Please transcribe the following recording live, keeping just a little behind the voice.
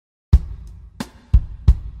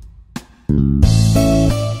Good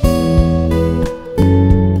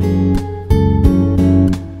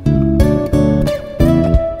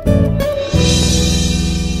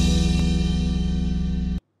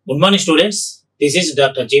morning, students. This is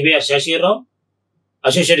Dr.GVR Seshagiri Rao,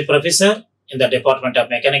 Associate Professor in the Department of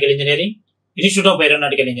Mechanical Engineering, Institute of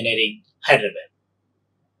Aeronautical Engineering, Hyderabad.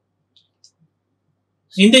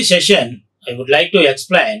 In this session, I would like to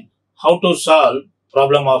explain how to solve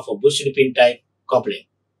problem of bushed pin type coupling.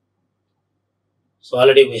 So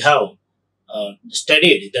already we have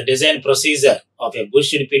studied the design procedure of a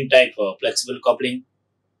bushed pin type flexible coupling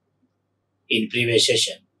in previous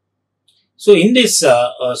session. So in this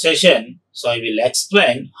session, I will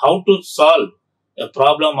explain how to solve the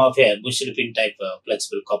problem of a bushed pin type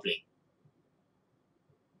flexible coupling.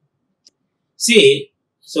 See,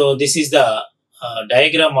 so this is the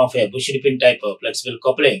diagram of a bushed pin type flexible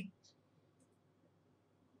coupling.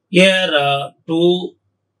 Here two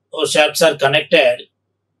shafts are connected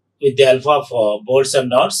with the help of bolts and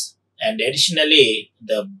nuts, and additionally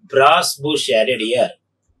the brass bush added here.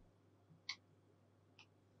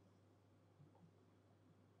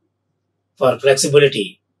 For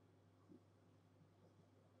flexibility.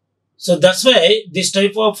 So that's why this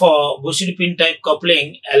type of bushed pin type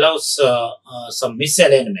coupling allows some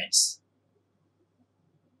misalignments.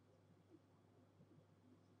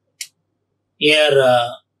 Here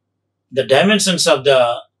the dimensions of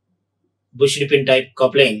the bushed pin type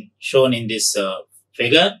coupling shown in this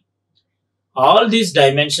figure. All these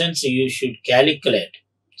dimensions you should calculate.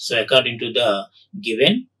 So according to the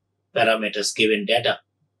given parameters, given data.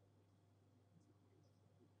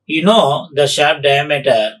 You know the shaft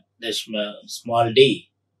diameter, the small d.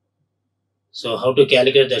 So how to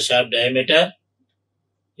calculate the shaft diameter?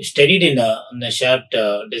 You studied in the shaft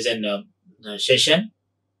design session.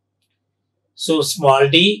 So small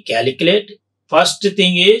d, calculate. First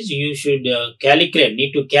thing is you should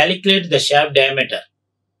need to calculate the shaft diameter.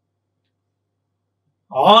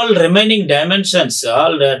 All remaining dimensions,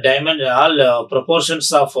 all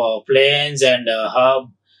proportions of planes and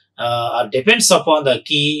hub depends upon the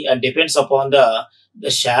key and depends upon the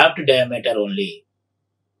shaft diameter only.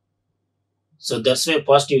 So that's why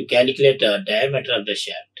first you calculate the diameter of the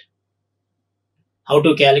shaft. How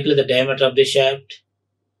to calculate the diameter of the shaft?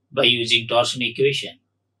 By using torsion equation.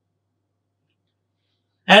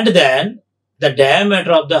 And then the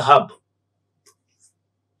diameter of the hub.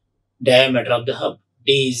 Diameter of the hub.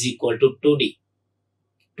 D is equal to 2D.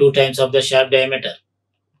 2 times of the shaft diameter.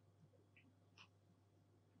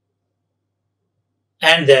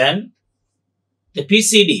 And then the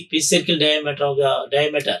PCD, pitch circle diameter of the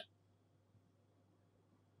diameter.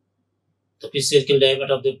 The pitch circle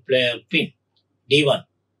diameter of the pin, D1.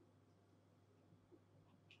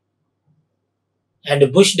 And the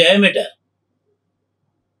bush diameter.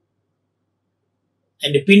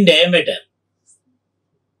 And the pin diameter.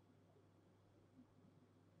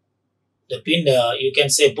 The pin, you can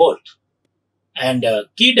say bolt. And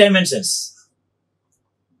key dimensions.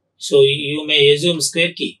 So you may assume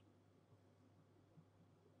square key.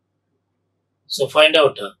 So find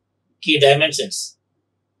out key dimensions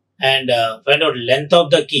and find out length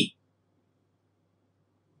of the key.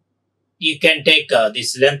 You can take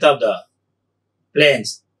this length of the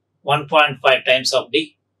planes 1.5 times of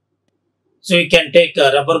D. So you can take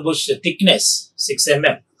rubber bush thickness 6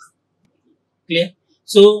 mm. Clear?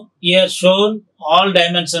 So here shown all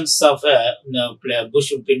dimensions of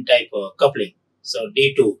bush pin type coupling. So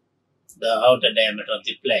D2. The outer diameter of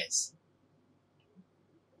the planes.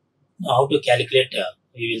 Now how to calculate,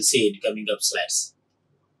 we will see in coming up slides.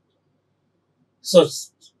 So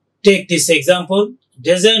take this example,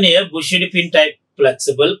 design a bushed pin type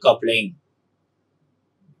flexible coupling.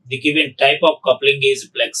 The given type of coupling is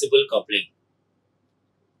flexible coupling.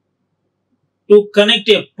 To connect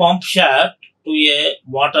a pump shaft to a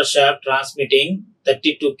motor shaft transmitting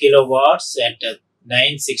 32 kilowatts at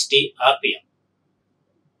 960 rpm.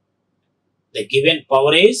 The given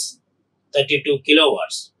power is 32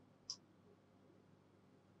 kilowatts.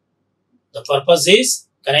 The purpose is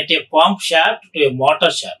connect a pump shaft to a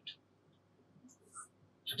motor shaft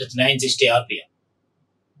at 960 rpm.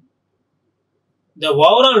 The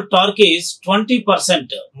overall torque is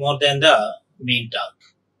 20% more than the mean torque.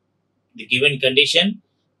 The given condition,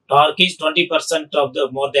 torque is 20% of the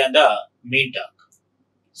more than the mean torque.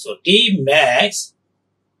 So T max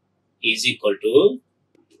is equal to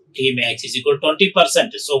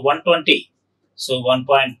 20%. So 120. So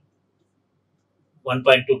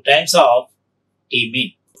 1.2 times of T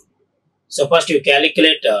mean. So first you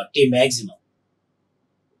calculate T maximum.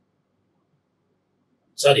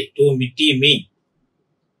 Sorry, T mean.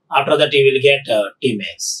 After that you will get T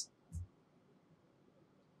max.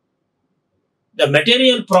 The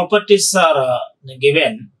material properties are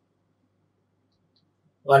given.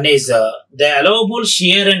 One is the allowable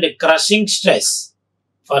shear and crushing stress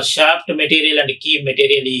for shaft material and key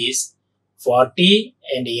material is 40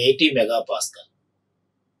 and 80 megapascal.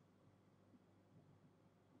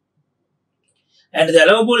 And the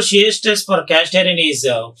allowable shear stress for cast iron is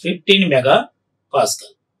 15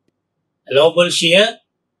 megapascal. Allowable shear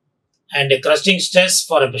and crushing stress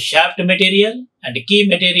for shaft material and key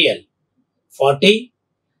material 40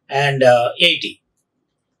 and 80.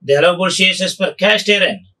 The allowable shear stress for cast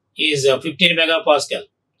iron is 15 megapascal.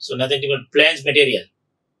 So nothing but plains material.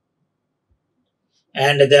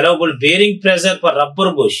 And the allowable bearing pressure for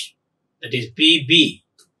rubber bush, that is PB.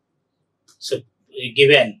 So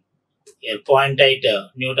given here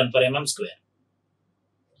 0.8 Newton per mm square.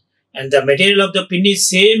 And the material of the pin is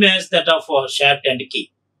same as that of shaft and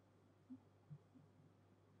key.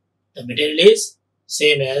 The material is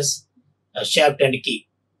same as shaft and key,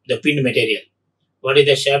 the pin material. What is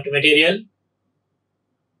the shaft material?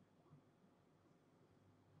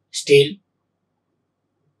 Steel.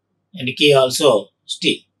 And key also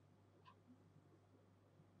steel.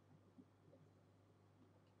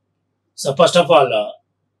 So first of all,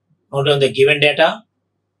 note down the given data.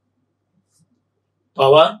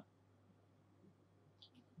 Power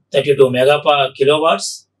 32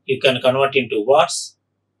 kilowatts. You can convert into watts.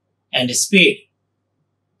 And speed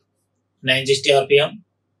 960 rpm.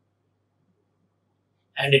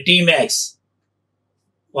 And T max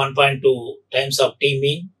 1.2 times of T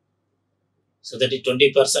mean. So that is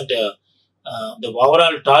 20%. The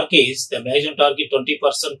overall torque is, the maximum torque is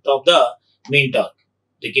 20% of the mean torque.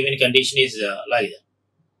 The given condition is like that.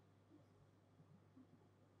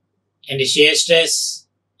 And the shear stress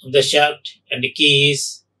of the shaft and the key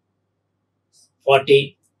is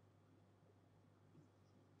 40.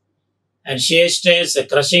 And shear stress,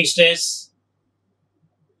 crushing stress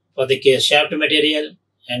for the shaft material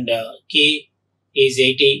and key is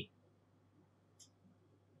 80.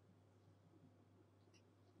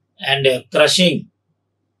 And crushing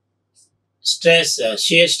stress,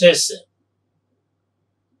 shear stress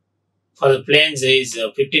for the planes is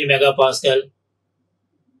 15 megapascal,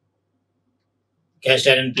 cast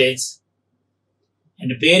iron planes.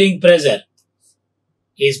 And bearing pressure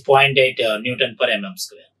is 0.8 Newton per mm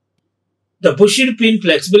square. The bushed pin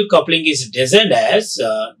flexible coupling is designed as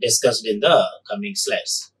discussed in the coming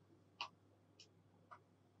slides.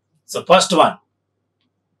 So first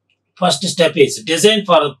step is design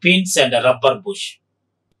for pins and rubber bush.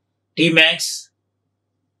 T max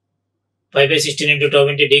 5 by 16 into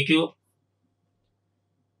 20 dq.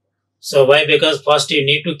 So why? Because first you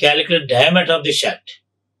need to calculate diameter of the shaft.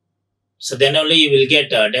 So then only you will get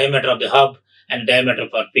diameter of the hub and diameter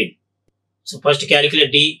for pin. So first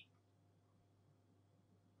calculate D.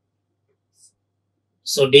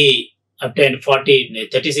 So D obtained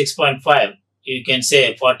 36.5. You can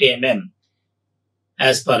say 40 mm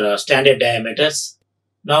as per standard diameters.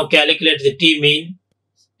 Now calculate the T mean.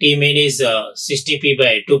 T mean is 60p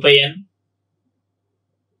by 2 pi n.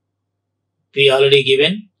 P already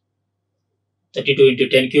given. 32 into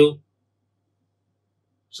 10 cube.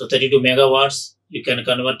 So 32 megawatts. You can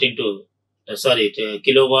convert into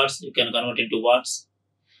kilowatts. You can convert into watts.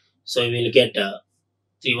 So you will get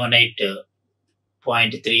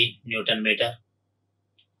 318.3 Newton meter.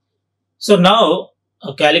 So now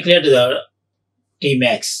calculate the T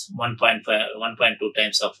max 1.2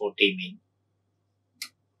 times of T mean.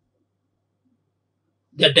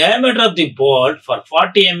 The diameter of the bolt for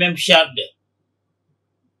 40 mm shaft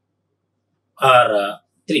are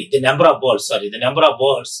 3. The number of bolts, or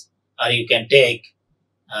you can take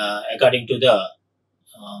according to the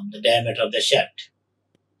diameter of the shaft.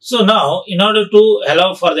 So now, in order to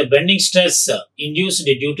allow for the bending stress induced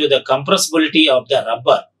due to the compressibility of the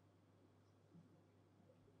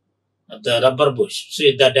rubber bush, so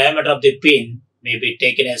the diameter of the pin may be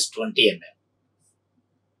taken as 20 mm.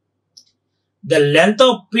 The length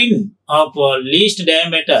of pin of least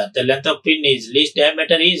diameter, least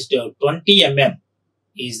diameter is 20 mm,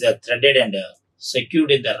 is threaded and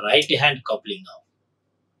secured in the right hand coupling now.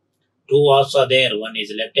 Two halves are there, one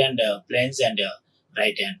is left hand planes and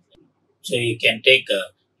right hand. So you can take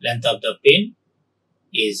length of the pin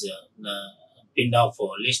is pin of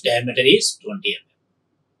least diameter is 20 mm.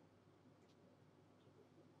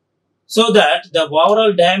 So that the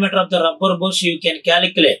overall diameter of the rubber bush you can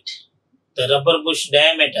calculate. The rubber bush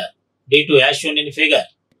diameter D2 as shown in figure,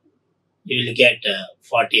 you will get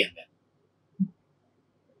 40 mm.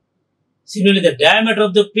 Similarly, the diameter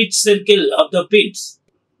of the pitch circle of the pins,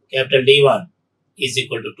 capital D1 is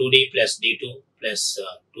equal to 2D plus D2 plus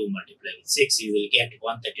 2 multiplied with 6, you will get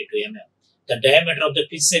 132 mm. the diameter of the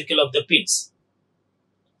pitch circle of the pins.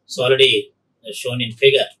 So already shown in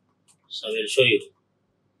figure. So I will show you.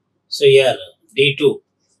 So here D2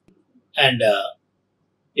 and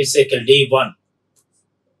pitch circle D1.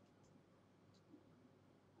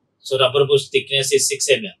 So rubber bush thickness is 6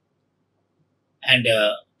 mm and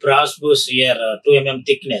brass bush here 2 mm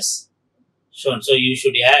thickness shown. So you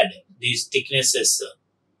should add these thicknesses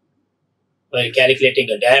while calculating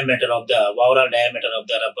the diameter of the overall diameter of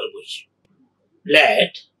the rubber bush.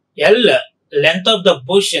 Let L length of the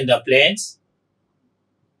bush in the planes.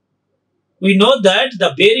 We know that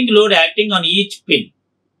the bearing load acting on each pin.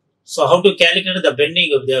 So how to calculate the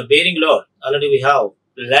bending of the bearing load? Already we have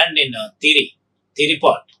learned in theory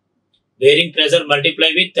part. Bearing pressure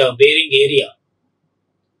multiplied with bearing area.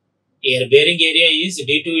 Here bearing area is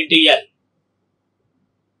D2 into L.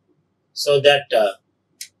 So that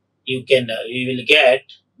we will get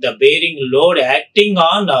the bearing load acting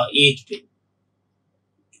on each pin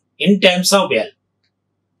in terms of L.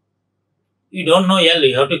 You don't know L,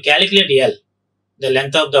 you have to calculate L, the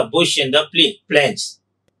length of the bush in the planes.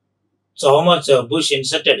 So how much bush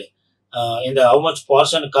inserted in the how much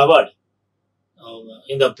portion covered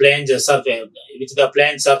in the plane's surface, with the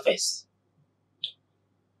plane surface.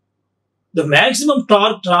 The maximum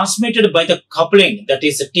torque transmitted by the coupling, that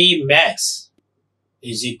is T max,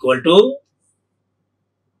 is equal to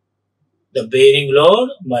the bearing load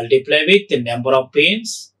multiplied with the number of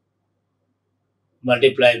pins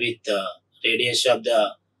multiplied with the radius of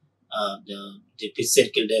the pitch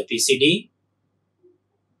circle, the PCD,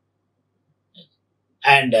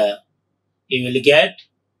 and you will get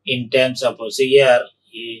in terms of, so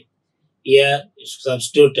here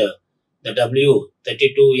substitute the W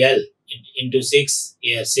 32L into 6,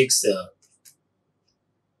 here 6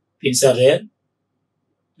 pins are there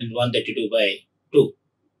and 132 by 2.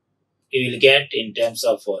 You will get in terms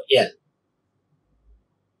of L.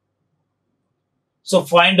 So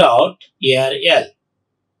find out here L.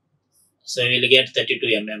 So you will get 32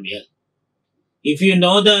 mm L. If you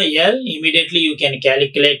know the L, immediately you can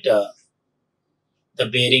calculate the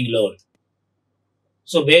bearing load.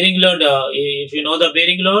 So bearing load, if you know the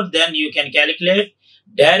bearing load, then you can calculate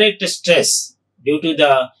direct stress due to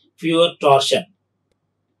the pure torsion.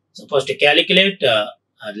 So first calculate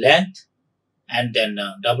length and then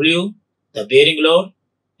W, the bearing load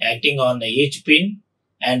acting on each pin,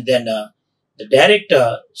 and then the direct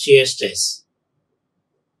shear stress.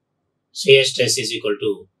 Shear stress is equal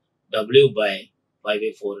to W by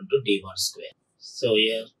 5/4 into D1 square. So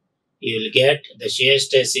here you will get the shear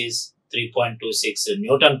stress is 3.26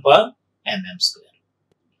 Newton per mm square.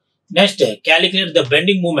 Next, calculate the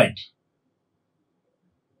bending moment.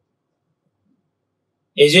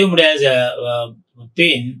 Assumed as a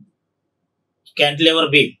pin cantilever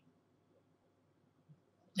beam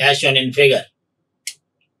as shown in figure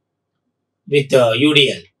with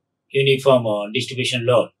UDL, uniform distribution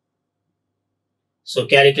load. So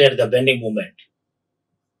calculate the bending moment.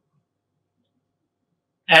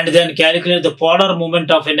 And then calculate the polar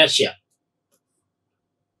moment of inertia.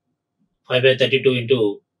 5/32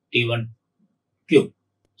 into T1 cube.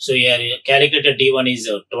 So here calculated T1 is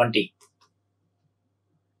 20.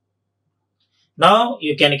 Now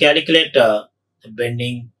you can calculate the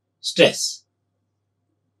bending stress.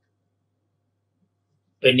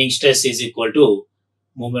 Bending stress is equal to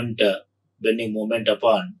moment, bending moment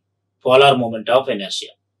upon polar moment of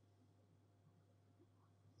inertia.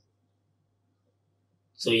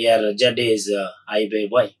 So here Z is I by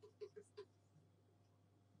Y.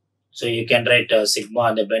 So you can write sigma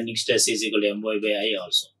and the bending stress is equal to My by I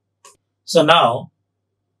also. So now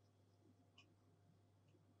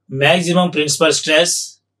maximum principal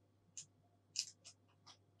stress.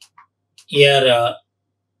 Here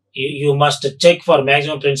you must check for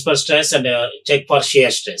maximum principal stress and check for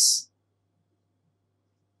shear stress.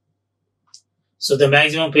 So the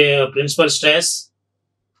maximum principal stress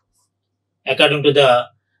according to the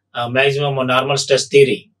maximum normal stress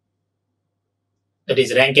theory, that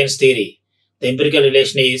is Rankine's theory, the empirical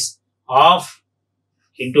relation is half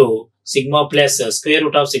into sigma plus square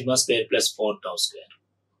root of sigma square plus 4 tau square.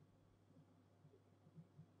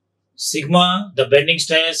 Sigma, the bending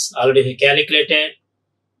stress, already we calculated.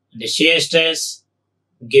 The shear stress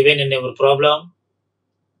given in our problem,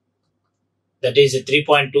 that is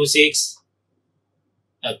 3.26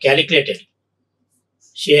 calculated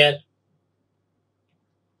shear.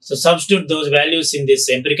 So substitute those values in this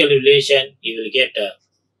empirical relation, you will get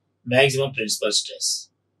maximum principal stress.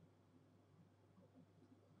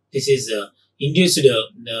 This is induced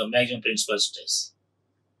maximum principal stress.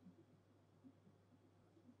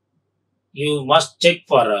 You must check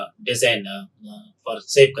for design for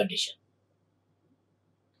safe condition.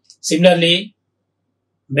 Similarly,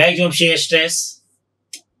 maximum shear stress,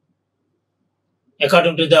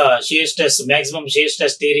 according to the shear stress, maximum shear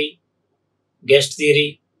stress theory, Guest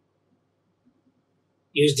theory,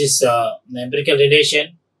 use this empirical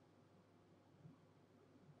relation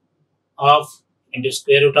of into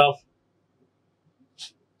square root of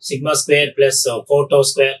sigma square plus 4 tau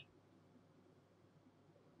square.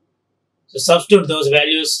 So substitute those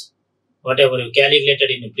values, whatever you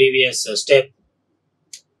calculated in the previous step,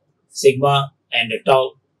 sigma and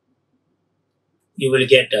tau, you will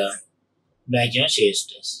get maximum shear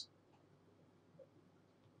stress.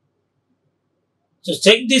 So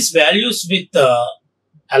check these values with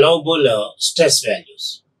allowable stress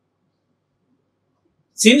values.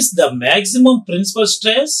 Since the maximum principal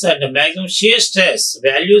stress and the maximum shear stress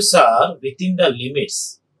values are within the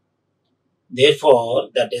limits, therefore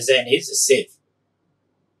the design is safe.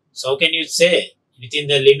 So how can you say within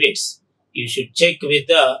the limits? You should check with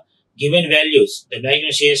the given values, the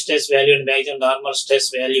maximum shear stress value and maximum normal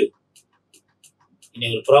stress value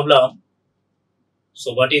in your problem.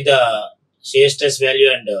 So what is the shear stress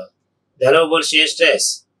value and the allowable shear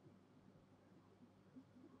stress?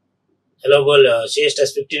 Allowable shear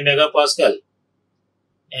stress 15 megapascal,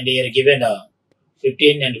 and here given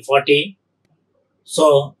 15 and 40.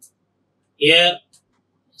 So here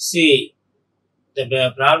see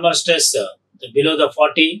the normal stress below the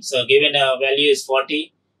 40, so given value is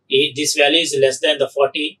 40. This value is less than the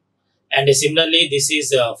 40, and similarly this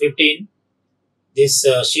is 15. This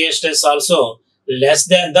shear stress also less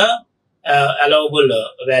than the allowable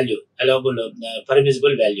value, allowable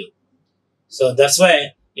permissible value. So that's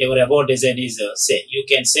why your above design is safe. You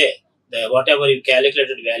can say that whatever you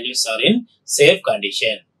calculated values are in safe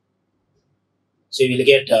condition. So you will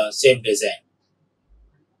get safe design.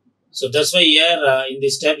 So that's why here in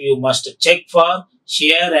this step you must check for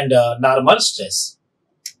shear and normal stress.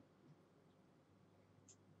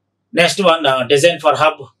 Next one, design for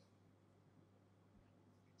hub.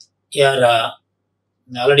 Here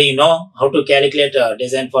already you know how to calculate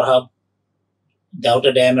design for hub, the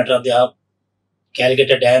outer diameter of the hub, calculate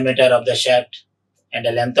the diameter of the shaft, and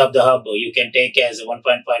the length of the hub you can take as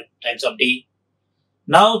 1.5 times of D.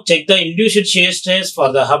 Now check the induced shear stress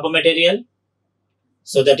for the hub material.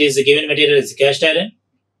 So that is the given material is cast iron,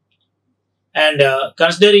 and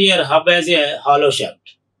consider here hub as a hollow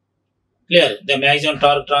shaft. Clear? The maximum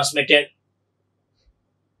torque transmitted.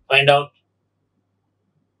 Find out.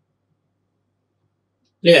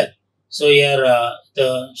 Clear? So here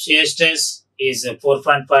the shear stress is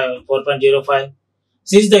 4.05.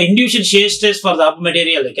 Since the induced shear stress for the hub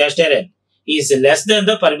material, the cast iron, is less than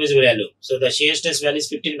the permissible value, so the shear stress value is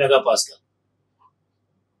 15 megapascal.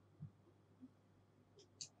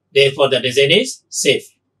 Therefore, the design is safe.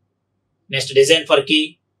 Next, design for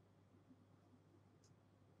key.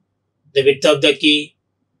 The width of the key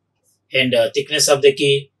and thickness of the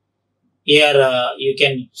key. Here you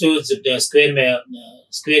can choose the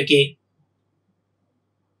square key,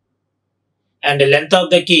 and the length of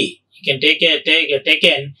the key you can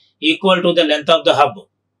taken equal to the length of the hub.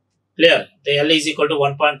 Clear? The L is equal to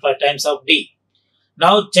 1.5 times of D.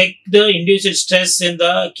 Now check the induced stress in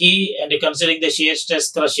the key and considering the shear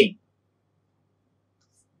stress crushing.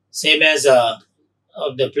 Same as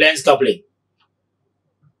the planes coupling.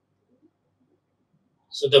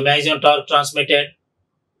 So the maximum torque transmitted.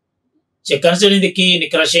 Check considering the key in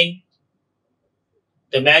crushing.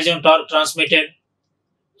 The maximum torque transmitted.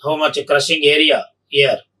 How much crushing area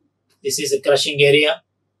here? This is a crushing area.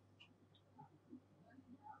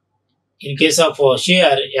 In case of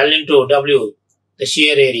shear, L into W, the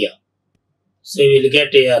shear area. So you will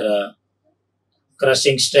get here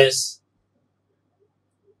crushing stress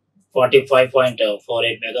 45.48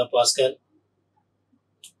 megapascal.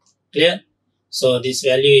 Clear? So this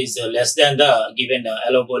value is less than the given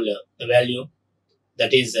allowable value,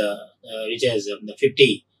 that is which is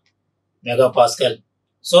 50 megapascal.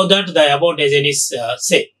 So that the above design is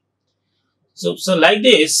safe. So like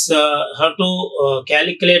this, how to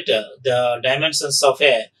calculate the dimensions of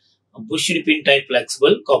a bushed pin type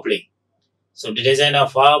flexible coupling. So the design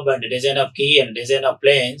of hub and the design of key and design of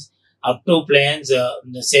planes, up to planes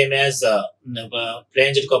the same as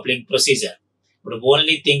planes coupling procedure. But the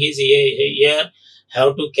only thing is here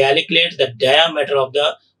how to calculate the diameter of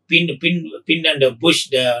the pin and the bush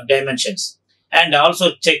dimensions, and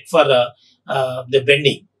also check for the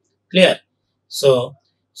bending. Clear? So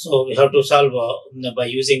we have to solve by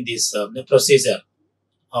using this procedure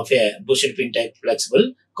of a bushed pin type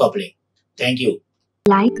flexible coupling. Thank you.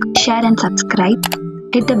 Like, share and subscribe.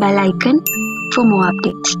 Hit the bell icon for more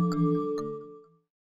updates.